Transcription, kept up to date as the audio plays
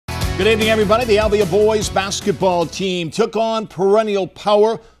Good evening, everybody. The Albia boys basketball team took on perennial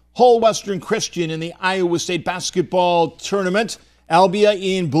power Whole Western Christian in the Iowa State basketball tournament. Albia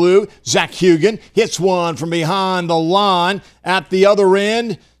in blue. Zach Hugan hits one from behind the line. At the other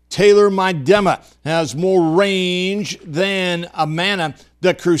end, Taylor Maidema has more range than Amana.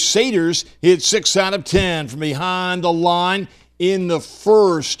 The Crusaders hit 6 out of 10 from behind the line in the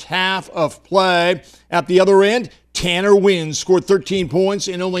first half of play. At the other end, Tanner Wynn scored 13 points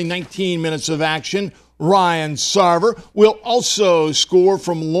in only 19 minutes of action. Ryan Sarver will also score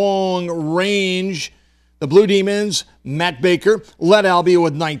from long range. The Blue Demons, Matt Baker, led Albia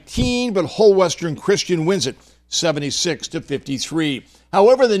with 19, but Whole Western Christian wins it 76-53.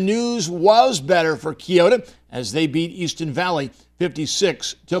 However, the news was better for Keota as they beat Easton Valley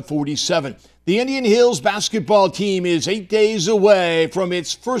 56-47. The Indian Hills basketball team is 8 days away from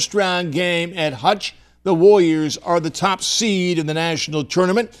its first round game at Hutch. The Warriors are the top seed in the national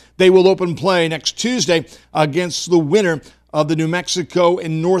tournament. They will open play next Tuesday against the winner of the New Mexico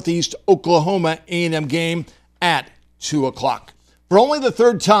and Northeast Oklahoma A&M game at 2 o'clock. For only the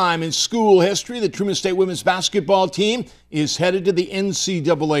third time in school history, the Truman State women's basketball team is headed to the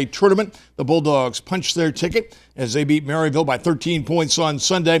NCAA tournament. The Bulldogs punched their ticket as they beat Maryville by 13 points on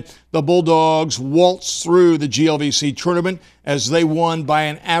Sunday. The Bulldogs waltzed through the GLVC tournament as they won by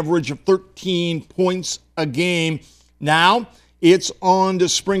an average of 13 points a game. Now it's on to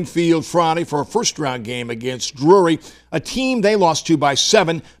Springfield Friday for a first-round game against Drury, a team they lost to by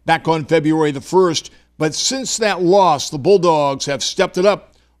 7 back on February the 1st. But since that loss, the Bulldogs have stepped it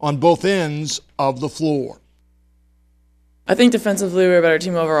up on both ends of the floor. I think defensively we're a better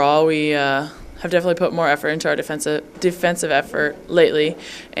team overall. We have definitely put more effort into our defensive effort lately,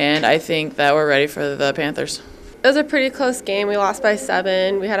 and I think that we're ready for the Panthers. It was a pretty close game. We lost by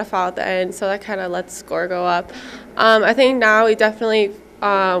 7. We had a foul at the end, so that kind of let the score go up. I think now we definitely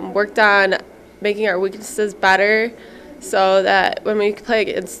worked on making our weaknesses better, so that when we play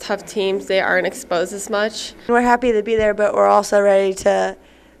against tough teams, they aren't exposed as much. We're happy to be there, but we're also ready to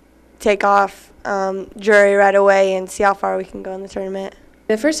take off Drury right away and see how far we can go in the tournament.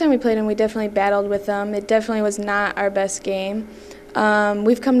 The first time we played them, we definitely battled with them. It definitely was not our best game.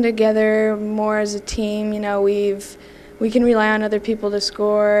 We've come together more as a team. You know, we can rely on other people to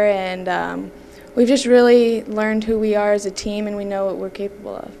score, and we've just really learned who we are as a team, and we know what we're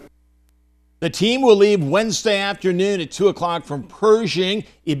capable of. The team will leave Wednesday afternoon at 2 o'clock from Pershing.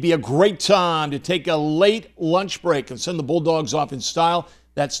 It'd be a great time to take a late lunch break and send the Bulldogs off in style.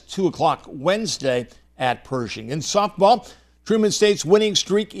 That's 2 o'clock Wednesday at Pershing. In softball, Truman State's winning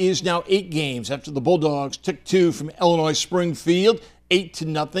streak is now 8 games after the Bulldogs took 2 from Illinois Springfield,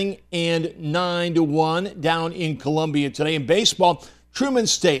 8-0 and 9-1 down in Columbia today. In baseball, Truman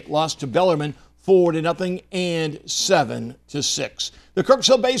State lost to Bellarmine 4-0 and 7-6. The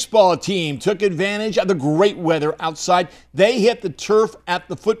Kirksville baseball team took advantage of the great weather outside. They hit the turf at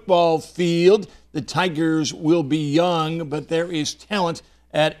the football field. The Tigers will be young, but there is talent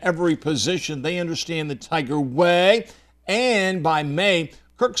at every position. They understand the Tiger way. And by May,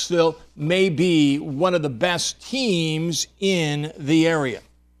 Kirksville may be one of the best teams in the area.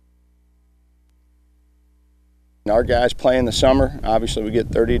 Our guys play in the summer. Obviously, we get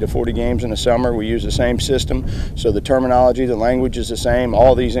 30 to 40 games in the summer. We use the same system, so the terminology, the language is the same.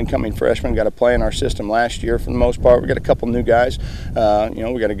 All these incoming freshmen got to play in our system last year for the most part. We got a couple new guys. We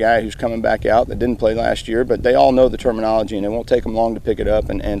got a guy who's coming back out that didn't play last year, but they all know the terminology, and it won't take them long to pick it up,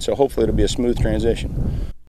 and so hopefully it'll be a smooth transition.